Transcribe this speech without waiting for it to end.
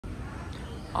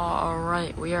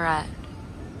Alright, we are at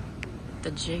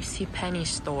the JCPenney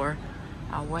store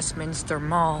at Westminster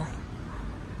Mall.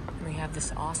 And we have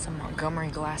this awesome Montgomery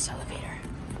glass elevator.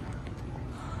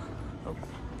 Oh.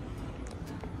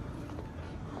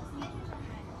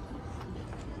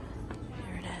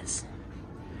 Here it is.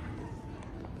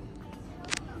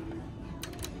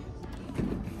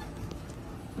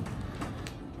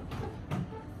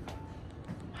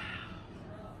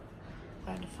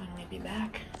 Glad to finally be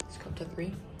back. Let's go up to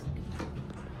 3.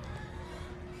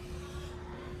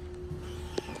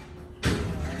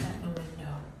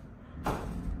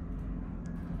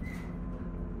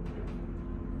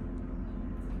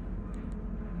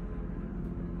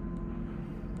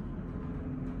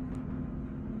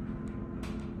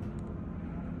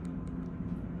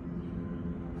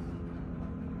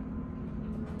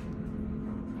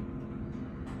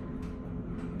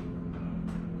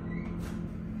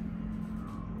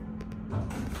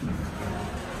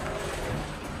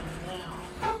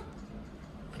 Now,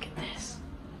 look at this.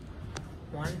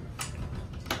 One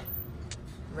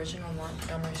original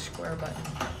Montgomery square button.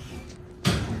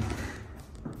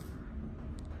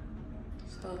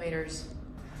 This elevator's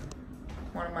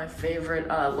one of my favorite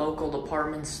local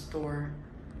department store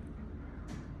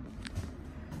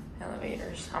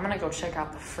elevators. I'm gonna go check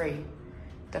out the freight.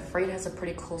 The freight has a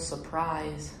pretty cool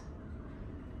surprise,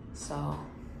 so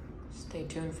stay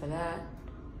tuned for that.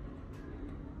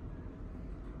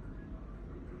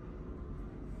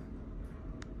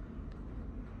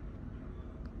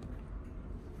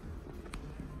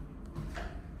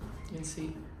 You can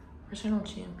see original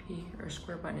GMP or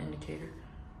square button indicator.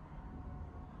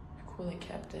 How cool they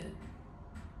kept it.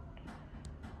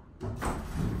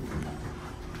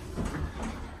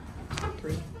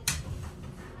 Three.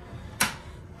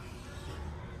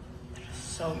 That is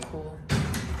so cool.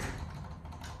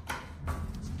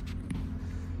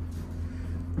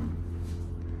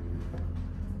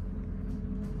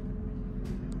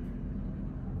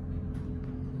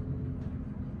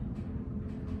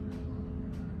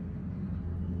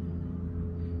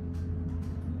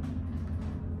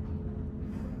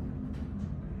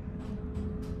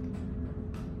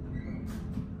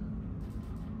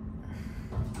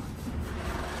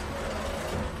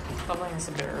 Bubbling is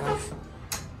a bit rough.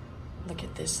 Look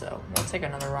at this though. We'll take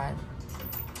another ride.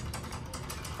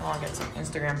 I want to get some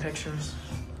Instagram pictures.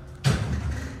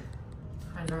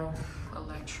 I know,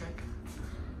 electric.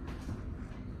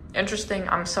 Interesting.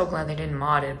 I'm so glad they didn't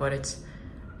mod it, but it's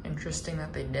interesting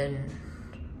that they didn't.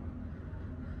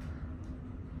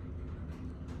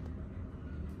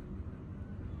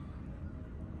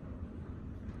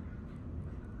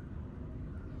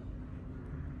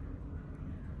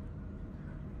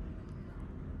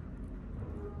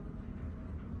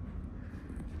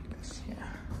 Yeah.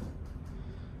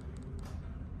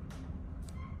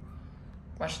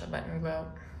 Watch the button go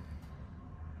out.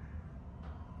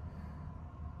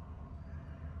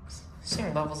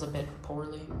 Seeing levels a bit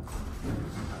poorly.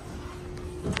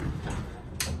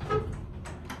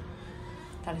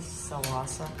 That is so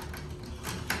awesome.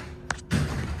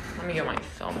 Let me get my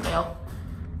thumbnail.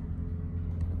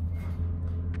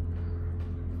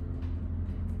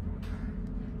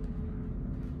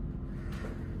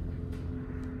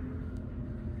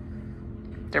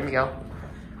 There we go.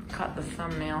 Caught the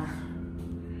thumbnail.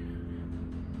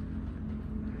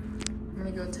 I'm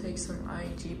gonna go take some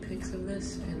IG pics of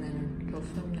this and then go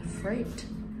film the freight.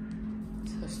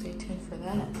 So stay tuned for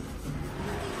that.